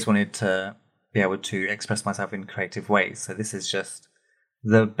 I've always wanted to be able to express myself in creative ways. So this is just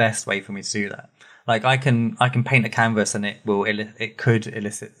the best way for me to do that. Like I can paint a canvas and it could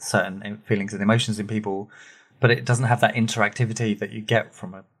elicit certain feelings and emotions in people, but it doesn't have that interactivity that you get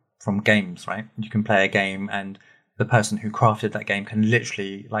from games, right? You can play a game and the person who crafted that game can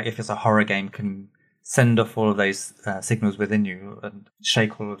literally, like if it's a horror game, can send off all of those signals within you and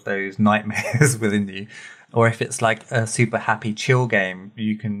shake all of those nightmares within you. Or if it's like a super happy chill game,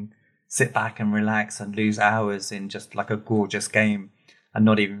 you can sit back and relax and lose hours in just like a gorgeous game and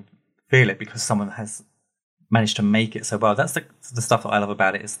not even feel it because someone has managed to make it so well. That's the stuff that I love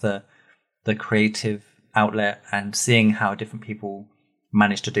about it, is the creative outlet and seeing how different people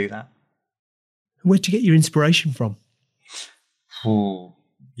manage to do that. Where'd you get your inspiration from? Ooh,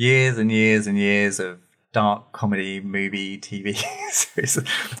 years and years and years of dark comedy, movie, TV series,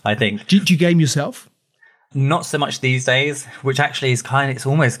 I think. Do you game yourself? Not so much these days, which actually is it's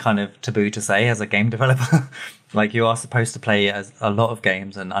almost kind of taboo to say as a game developer. Like you are supposed to play as a lot of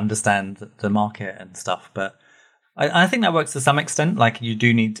games and understand the market and stuff. But I think that works to some extent. Like you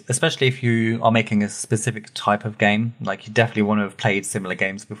do need, especially if you are making a specific type of game, like you definitely want to have played similar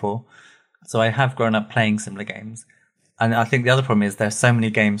games before. So I have grown up playing similar games. And I think the other problem is there's so many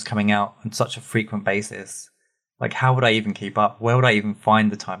games coming out on such a frequent basis. Like how would I even keep up? Where would I even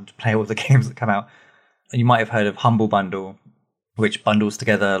find the time to play all the games that come out? You might have heard of Humble Bundle, which bundles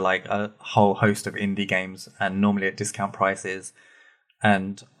together like a whole host of indie games and normally at discount prices.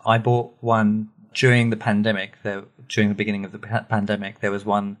 And I bought one during the pandemic. During the beginning of the pandemic, there was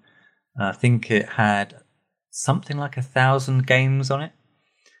one. I think it had something like 1,000 games on it,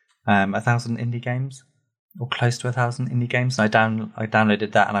 1,000 indie games, or close to 1,000 indie games. And I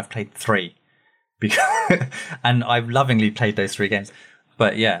downloaded that, and I've played 3, and I've lovingly played those 3 games.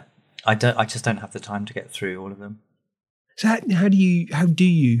 But yeah. I just don't have the time to get through all of them. So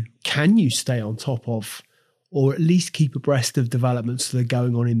can you stay on top of, or at least keep abreast of developments that are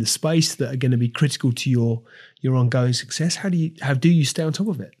going on in the space that are going to be critical to your ongoing success? How do you stay on top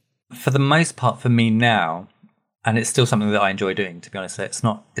of it? For the most part, for me now, and it's still something that I enjoy doing, to be honest. It's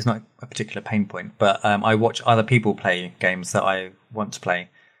not a particular pain point, but I watch other people play games that I want to play,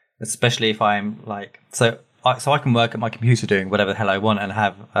 especially if I'm like, so so I can work at my computer doing whatever the hell I want and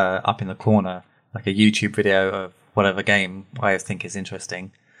have up in the corner like a YouTube video of whatever game I think is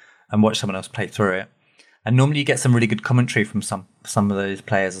interesting and watch someone else play through it. And normally you get some really good commentary from some of those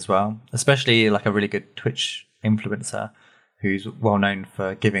players as well, especially like a really good Twitch influencer who's well known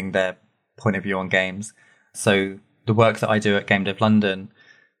for giving their point of view on games. So the work that I do at Game Dev London,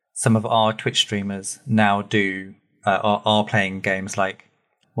 some of our Twitch streamers now are playing games like,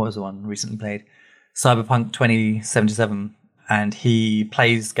 what was the one recently played? Cyberpunk 2077. And he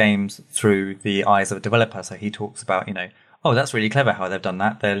plays games through the eyes of a developer. So he talks about, oh, that's really clever how they've done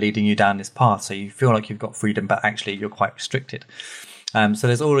that. They're leading you down this path. So you feel like you've got freedom, but actually you're quite restricted. So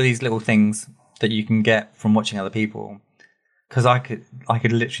there's all of these little things that you can get from watching other people. Because I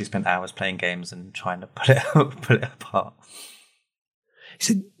could literally spend hours playing games and trying to pull it apart.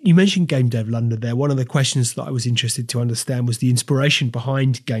 So you mentioned Game Dev London there. One of the questions that I was interested to understand was the inspiration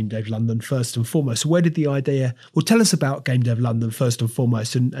behind Game Dev London first and foremost. So where did the idea, well, tell us about Game Dev London first and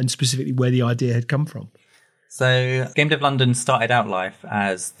foremost, and specifically where the idea had come from. So Game Dev London started out life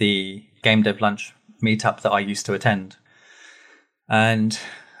as the Game Dev Lunch meetup that I used to attend. And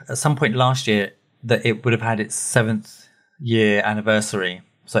at some point last year, that it would have had its 7th year anniversary.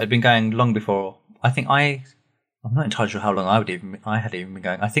 So it had been going long before. I'm not entirely sure how long I had even been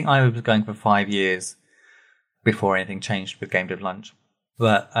going. I think I was going for 5 years before anything changed with Game Dev Lunch.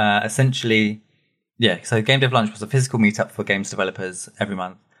 But essentially, so Game Dev Lunch was a physical meetup for games developers every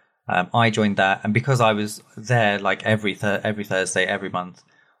month. I joined that, and because I was there like every Thursday, every month,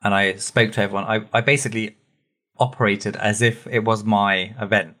 and I spoke to everyone, I basically operated as if it was my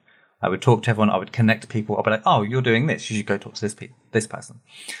event. I would talk to everyone, I would connect people, I'd be like, oh, you're doing this, you should go talk to this person.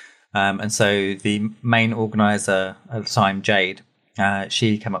 And so the main organizer at the time, Jade,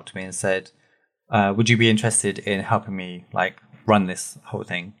 she came up to me and said, would you be interested in helping me like run this whole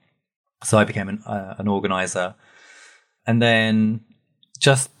thing? So I became an organizer. And then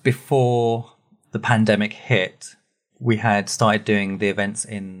just before the pandemic hit, we had started doing the events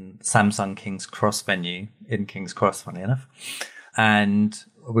in Samsung King's Cross venue in King's Cross, funny enough. And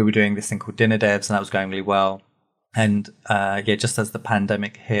we were doing this thing called Dinner Devs, and that was going really well. And just as the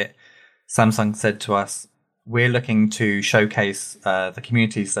pandemic hit, Samsung said to us, we're looking to showcase the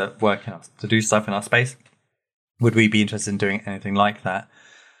communities that work to do stuff in our space. Would we be interested in doing anything like that?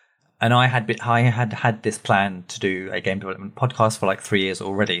 And I had this plan to do a game development podcast for like 3 years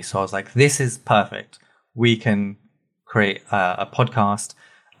already. So I was like, this is perfect. We can create a podcast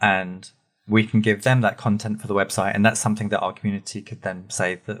and we can give them that content for the website. And that's something that our community could then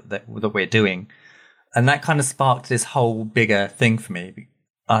say that we're doing. And that kind of sparked this whole bigger thing for me.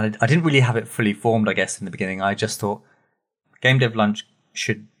 I didn't really have it fully formed, I guess, in the beginning. I just thought Game Dev Lunch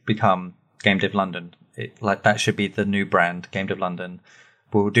should become Game Dev London. That should be the new brand, Game Dev London.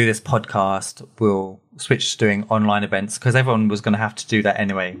 We'll do this podcast. We'll switch to doing online events because everyone was going to have to do that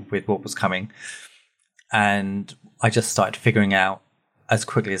anyway with what was coming. And I just started figuring out as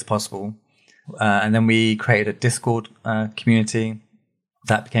quickly as possible. And then we created a Discord community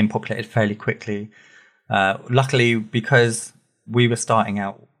that became populated fairly quickly. Luckily, because we were starting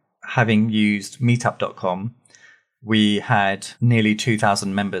out having used meetup.com, we had nearly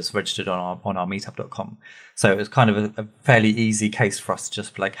 2,000 members registered on our meetup.com. So it was kind of a fairly easy case for us to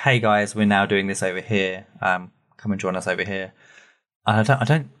just be like, hey guys, we're now doing this over here. Come and join us over here.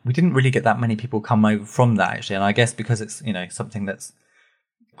 And we didn't really get that many people come over from that actually. And I guess because it's, something that's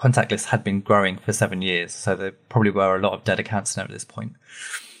Contactless had been growing for 7 years. So there probably were a lot of dead accounts now at this point.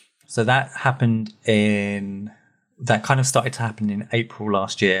 So that kind of started to happen in April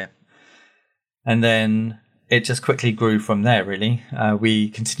last year. And then it just quickly grew from there, really. We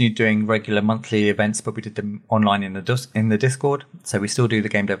continued doing regular monthly events, but we did them online in the Discord. So we still do the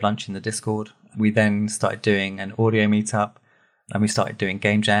Game Dev Lunch in the Discord. We then started doing an audio meetup, and we started doing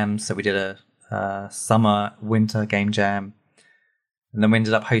game jams. So we did a summer, winter game jam. And then we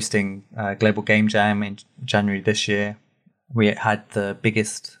ended up hosting Global Game Jam in January this year. We had the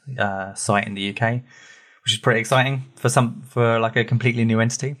biggest site in the UK, which is pretty exciting for like a completely new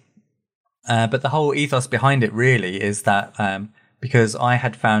entity. But the whole ethos behind it really is that because I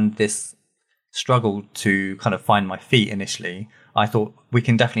had found this struggle to kind of find my feet initially, I thought we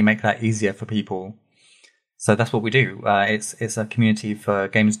can definitely make that easier for people. So that's what we do. It's a community for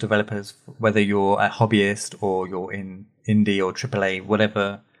games developers, whether you're a hobbyist or you're in indie or AAA,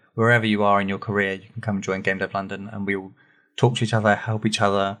 wherever you are in your career, you can come and join Game Dev London, and we'll talk to each other, help each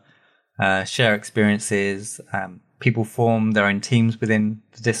other, share experiences. People form their own teams within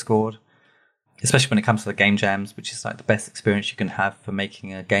the Discord, especially when it comes to the game jams, which is like the best experience you can have for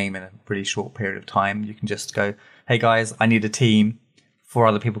making a game in a really short period of time. You can just go, hey guys, I need a team. for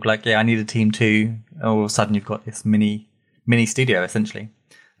other people, like, yeah, I need a team too. All of a sudden you've got this mini studio essentially.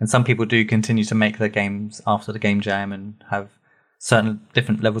 And some people do continue to make their games after the game jam and have certain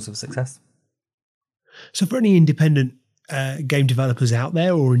different levels of success. So for any independent game developers out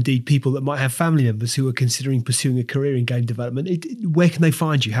there, or indeed people that might have family members who are considering pursuing a career in game development, where can they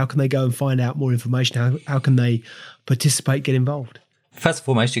find you? How can they go and find out more information? How can they participate, get involved? First and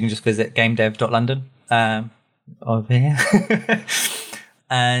foremost, you can just visit gamedev.london over here.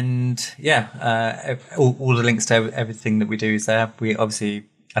 And yeah, all the links to everything that we do is there. We obviously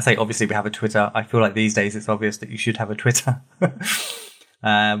we have a Twitter. I feel like these days it's obvious that you should have a Twitter.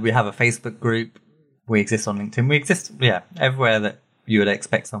 We have a Facebook group. We exist on LinkedIn. We exist, everywhere that you would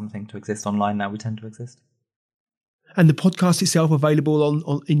expect something to exist online now, we tend to exist. And the podcast itself available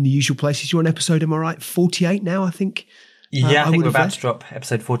on in the usual places. You're on episode, am I right? 48 now, I think. I think we're about to drop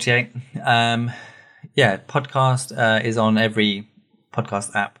episode 48. Podcast is on every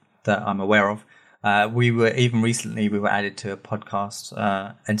podcast app that I'm aware of. We were added to a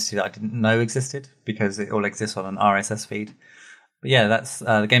podcast entity that I didn't know existed, because it all exists on an RSS feed. But yeah, that's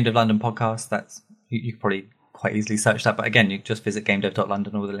the Game Dev London podcast. That's you could probably quite easily search that. But again, you just visit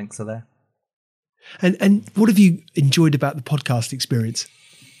gamedev.london. All the links are there. And what have you enjoyed about the podcast experience?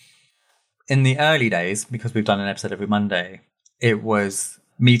 In the early days, because we've done an episode every Monday, it was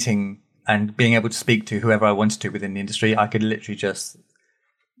meeting and being able to speak to whoever I wanted to within the industry. I could literally just,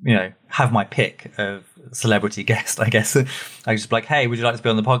 have my pick of celebrity guest, I guess. I could just be like, hey, would you like to be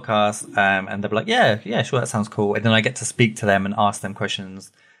on the podcast? And they'll be like, yeah, sure, that sounds cool. And then I get to speak to them and ask them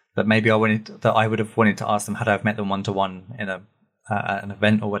questions that maybe I would have wanted to ask them had I have met them one-to-one in an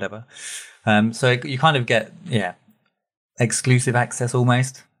event or whatever. So you kind of get, exclusive access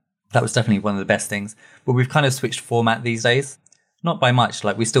almost. That was definitely one of the best things. But we've kind of switched format these days. Not by much.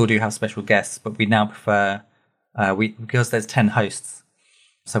 Like, we still do have special guests, but we now prefer, because there's 10 hosts,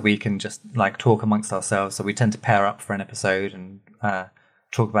 so we can just like talk amongst ourselves. So we tend to pair up for an episode and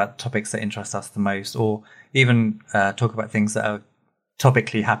talk about topics that interest us the most, or even talk about things that are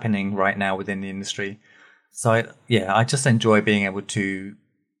topically happening right now within the industry. So I just enjoy being able to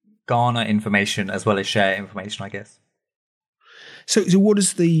garner information as well as share information, I guess. So what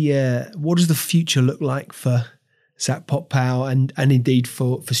does the future look like for Zap Pop Pow and indeed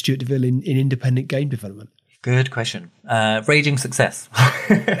for Stuart DeVille in independent game development? Good question. Raging success.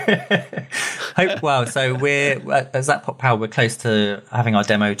 So we're at Zap Pop Pow. We're close to having our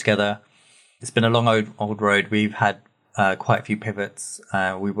demo together. It's been a long old road. We've had quite a few pivots.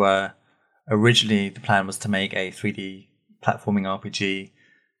 Originally, the plan was to make a 3D platforming RPG,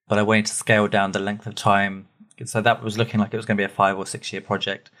 but I wanted to scale down the length of time. So that was looking like it was going to be a 5 or 6 year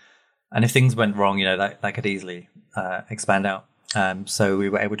project. And if things went wrong, that could easily expand out. So we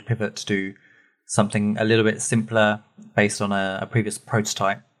were able to pivot to do something a little bit simpler based on a previous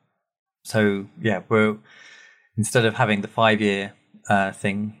prototype. So we're, instead of having the 5-year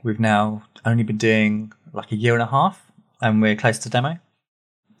thing, we've now only been doing like a year and a half, and we're close to demo.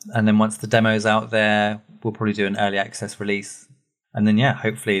 And then once the demo's out there, we'll probably do an early access release. And then,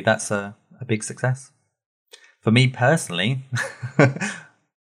 hopefully that's a big success. For me personally.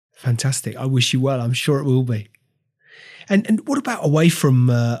 Fantastic. I wish you well. I'm sure it will be. And what about away from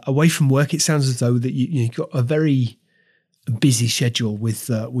work? It sounds as though that you've got a very busy schedule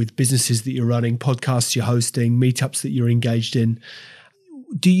with businesses that you're running, podcasts you're hosting, meetups that you're engaged in.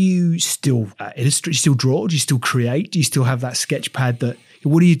 Do you still illustrate? Do you still draw? Do you still create? Do you still have that sketch pad?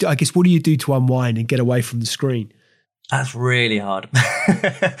 What do you do? I guess, what do you do to unwind and get away from the screen? That's really hard.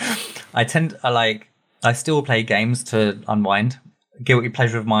 I still play games to unwind. Guilty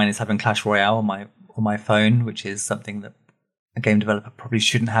pleasure of mine is having Clash Royale on my phone, which is something that a game developer probably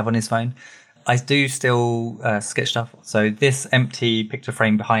shouldn't have on his phone. I do still sketch stuff. So this empty picture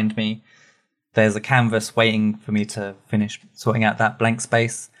frame behind me, there's a canvas waiting for me to finish sorting out that blank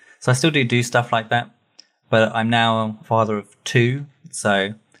space. So I still do stuff like that, but I'm now a father of 2,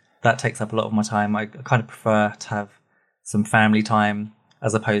 so that takes up a lot of my time. I kind of prefer to have some family time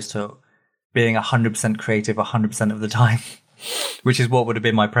as opposed to being 100% creative 100% of the time, which is what would have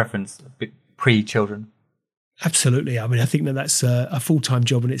been my preference pre-children. Absolutely. I mean, I think that's a full-time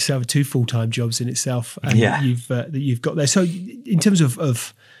job in itself, 2 full-time jobs in itself, and that you've got there. So, in terms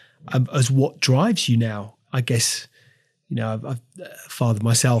of as what drives you now, I guess, I've fathered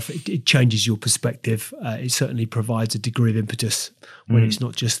myself. It changes your perspective. It certainly provides a degree of impetus when it's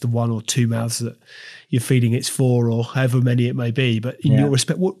not just the 1 or 2 mouths that you're feeding it's 4 or however many it may be. But in your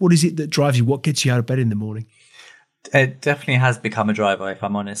respect, what is it that drives you? What gets you out of bed in the morning? It definitely has become a driver, if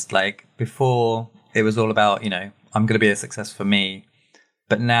I'm honest. Like, before, it was all about, I'm going to be a success for me.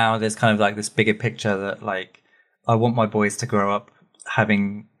 But now there's kind of like this bigger picture that, like, I want my boys to grow up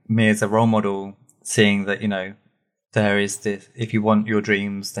having me as a role model, seeing that, there is this, if you want your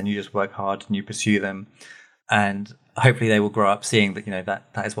dreams, then you just work hard and you pursue them. And hopefully they will grow up seeing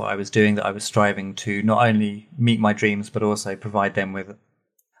that, that is what I was doing, that I was striving to not only meet my dreams, but also provide them with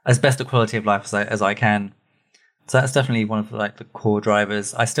as best a quality of life as I can. So that's definitely one of the core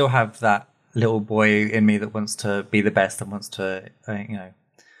drivers. I still have that little boy in me that wants to be the best and wants to,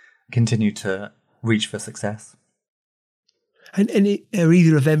 continue to reach for success. And are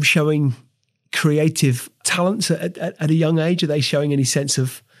either of them showing creative talents at a young age? Are they showing any sense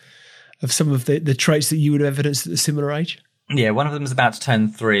of some of the traits that you would have evidenced at a similar age? Yeah, one of them is about to turn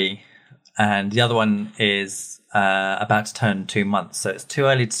 3, and the other one is about to turn 2 months. So it's too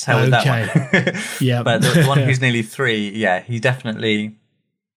early to tell with that one. Yeah, but the one who's nearly 3, yeah, he definitely.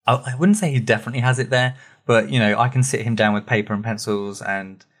 I wouldn't say he definitely has it there, but I can sit him down with paper and pencils,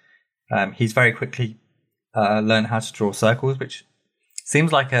 and he's very quickly learned how to draw circles, which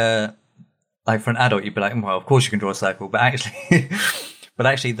seems like for an adult you'd be like, well, of course you can draw a circle, but actually. But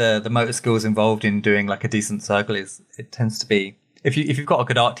actually, the motor skills involved in doing a decent circle it tends to be, if you've got a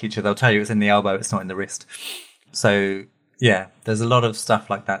good art teacher, they'll tell you it's in the elbow, it's not in the wrist. So yeah, there's a lot of stuff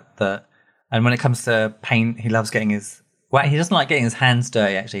like that. And when it comes to paint, he loves getting he doesn't like getting his hands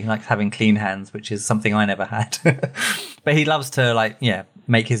dirty. Actually, he likes having clean hands, which is something I never had. But he loves to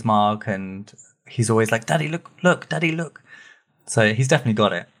make his mark, and he's always like, "Daddy, look, Daddy, look." So he's definitely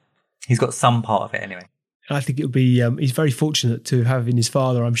got it. He's got some part of it anyway. I think it would be, he's very fortunate to have in his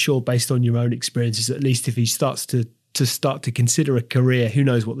father, I'm sure, based on your own experiences, at least if he starts to consider a career, who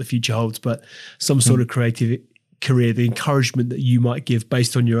knows what the future holds, but some sort of creative career, the encouragement that you might give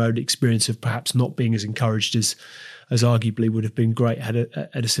based on your own experience of perhaps not being as encouraged as arguably would have been great at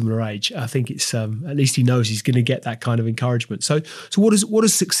a similar age. I think it's, at least he knows he's going to get that kind of encouragement. So what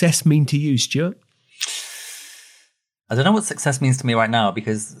does success mean to you, Stuart? I don't know what success means to me right now,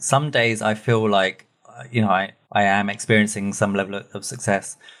 because some days I feel like, I am experiencing some level of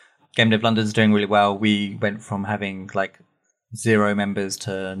success. Game Dev London's doing really well. We went from having 0 members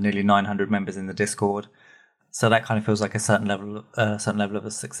to nearly 900 members in the Discord. So that kind of feels like a certain level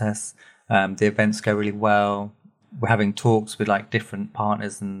of success. The events go really well. We're having talks with different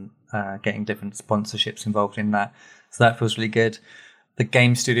partners and getting different sponsorships involved in that. So that feels really good. The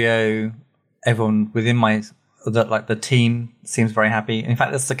game studio, everyone within the team seems very happy. In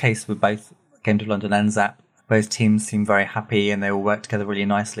fact, that's the case with both Game Dev London and Zap. Both teams seem very happy and they all work together really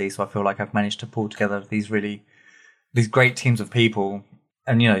nicely. So I feel like I've managed to pull together these great teams of people.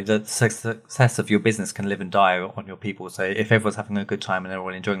 And, the success of your business can live and die on your people. So if everyone's having a good time and they're all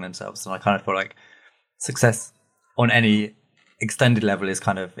enjoying themselves, then I kind of feel like success on any extended level is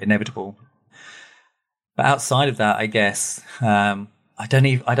kind of inevitable. But outside of that, I guess, I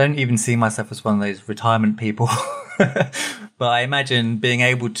don't even see myself as one of those retirement people. But I imagine being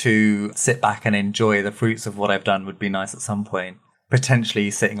able to sit back and enjoy the fruits of what I've done would be nice at some point. Potentially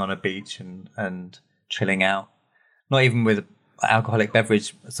sitting on a beach and chilling out. Not even with alcoholic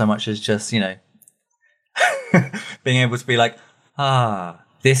beverage so much as just, being able to be like,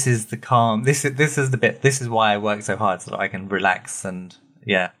 this is the calm. This is the bit. This is why I work so hard, so that I can relax and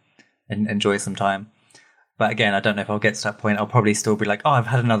enjoy some time. But again, I don't know if I'll get to that point. I'll probably still be like, I've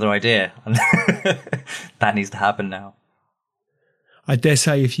had another idea. That needs to happen now. I dare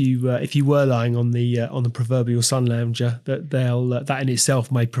say if you were lying on the proverbial sun lounger, that in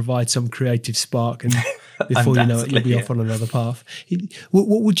itself may provide some creative spark, and before you know it, you'll be off on another path.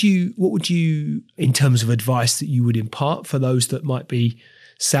 What would you, in terms of advice that you would impart for those that might be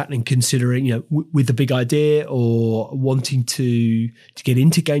sat and considering, with a big idea or wanting to get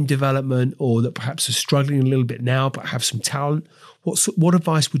into game development, or that perhaps are struggling a little bit now but have some talent? What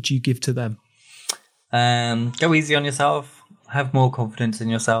advice would you give to them? Go easy on yourself. Have more confidence in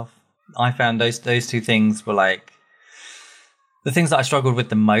yourself. I found those two things were the things that I struggled with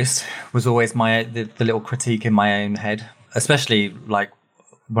the most. Was always the little critique in my own head, especially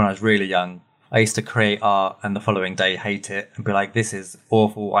when I was really young. I used to create art and the following day hate it and be like, this is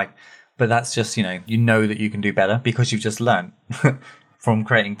awful. But that's just, that you can do better because you've just learned from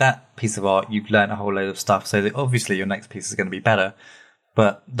creating that piece of art. You've learned a whole load of stuff. So that obviously your next piece is going to be better.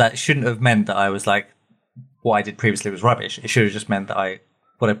 But that shouldn't have meant that I was what I did previously was rubbish. It should have just meant that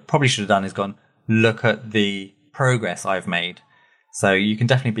what I probably should have done is gone, look at the progress I've made. So you can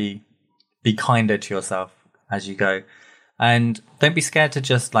definitely be kinder to yourself as you go. And don't be scared to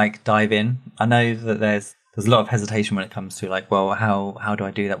just dive in. I know that there's a lot of hesitation when it comes to how do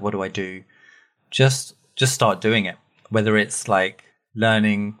I do that? What do I do? Just start doing it. Whether it's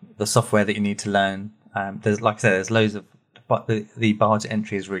learning the software that you need to learn. There's loads of, but the bar to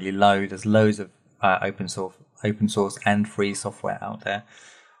entry is really low. There's loads of open source open source and free software out there.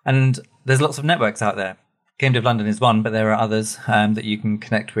 And there's lots of networks out there. Game Dev London is one, but there are others that you can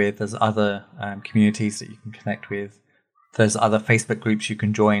connect with. There's other communities that you can connect with. There's other Facebook groups you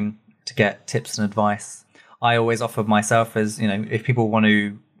can join to get tips and advice. I always offer myself as, if people want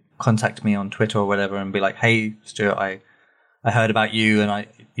to contact me on Twitter or whatever and be like, hey, Stuart, I heard about you and I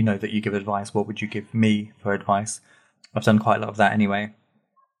that you give advice. What would you give me for advice? I've done quite a lot of that anyway.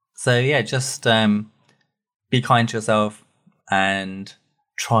 So yeah, just be kind to yourself and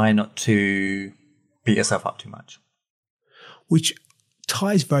try not to beat yourself up too much. Which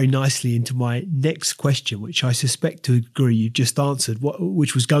ties very nicely into my next question, which I suspect to a degree you just answered,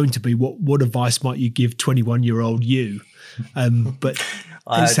 which was going to be what advice might you give 21-year-old you? But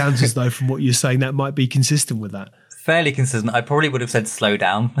it sounds as though from what you're saying that might be consistent with that. Fairly consistent. I probably would have said slow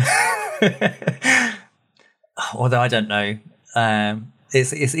down. Although I don't know.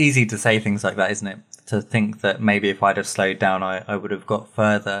 It's easy to say things like that, isn't it? To think that maybe if I'd have slowed down, I would have got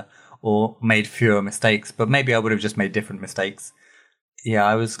further or made fewer mistakes, but maybe I would have just made different mistakes. Yeah,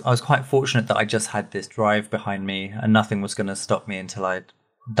 I was quite fortunate that I just had this drive behind me and nothing was going to stop me until I'd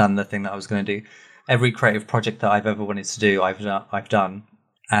done the thing that I was going to do. Every creative project that I've ever wanted to do, I've done.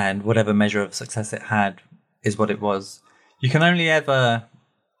 And whatever measure of success it had is what it was. You can only ever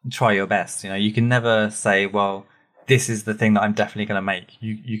try your best. You can never say, well, this is the thing that I'm definitely going to make.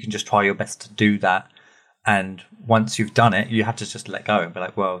 You can just try your best to do that. And once you've done it, you have to just let go and be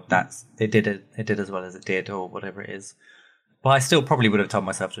like, well, it did as well as it did, or whatever it is. But I still probably would have told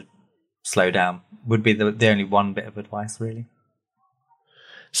myself to slow down. Would be the only one bit of advice, really.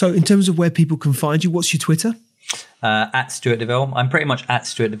 So in terms of where people can find you, what's your Twitter? At Stuart DeVille. I'm pretty much at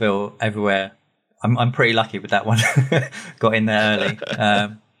Stuart DeVille everywhere. I'm pretty lucky with that one. Got in there early.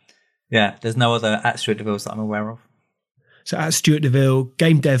 Yeah, there's no other at Stuart DeVille that I'm aware of. So at Stuart DeVille,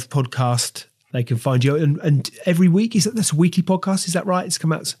 Game Dev Podcast, they can find you. And every week, that's a weekly podcast, is that right? It's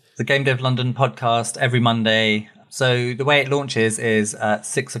come out. The Game Dev London podcast every Monday. So the way it launches is at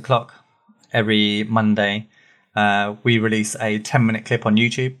 6:00 every Monday. We release a 10-minute clip on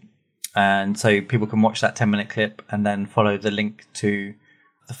YouTube. And so people can watch that 10-minute clip and then follow the link to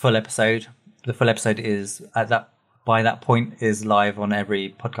the full episode. The full episode is by that point is live on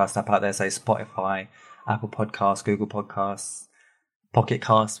every podcast app out there. So Spotify, Apple Podcasts, Google Podcasts, Pocket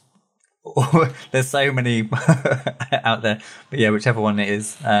Casts. There's so many out there. But yeah, whichever one it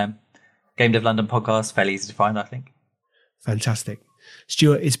is. Game Dev London podcast, fairly easy to find, I think. Fantastic.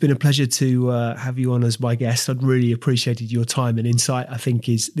 Stuart, it's been a pleasure to have you on as my guest. I'd really appreciated your time and insight. I think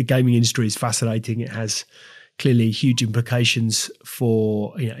the gaming industry is fascinating. It has clearly huge implications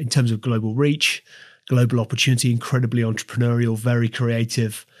for, in terms of global reach, global opportunity, incredibly entrepreneurial, very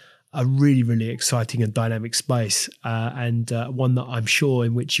creative, a really, really exciting and dynamic space, and one that I'm sure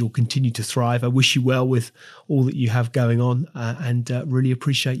in which you'll continue to thrive. I wish you well with all that you have going on, and really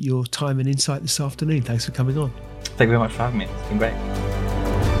appreciate your time and insight this afternoon. Thanks for coming on. Thank you very much for having me. It's been great.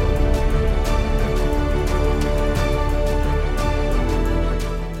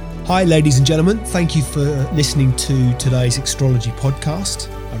 Hi, ladies and gentlemen. Thank you for listening to today's Extrology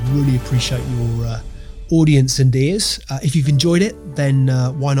podcast. I really appreciate your audience and ears. If you've enjoyed it, then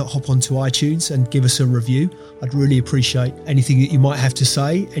why not hop onto iTunes and give us a review? I'd really appreciate anything that you might have to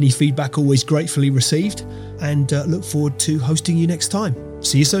say. Any feedback always gratefully received, and look forward to hosting you next time.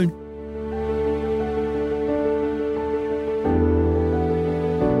 See you soon.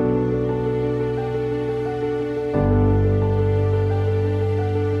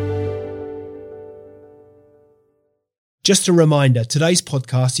 Just a reminder, today's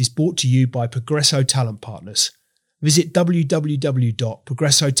podcast is brought to you by Progresso Talent Partners. Visit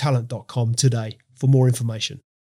www.progressotalent.com today for more information.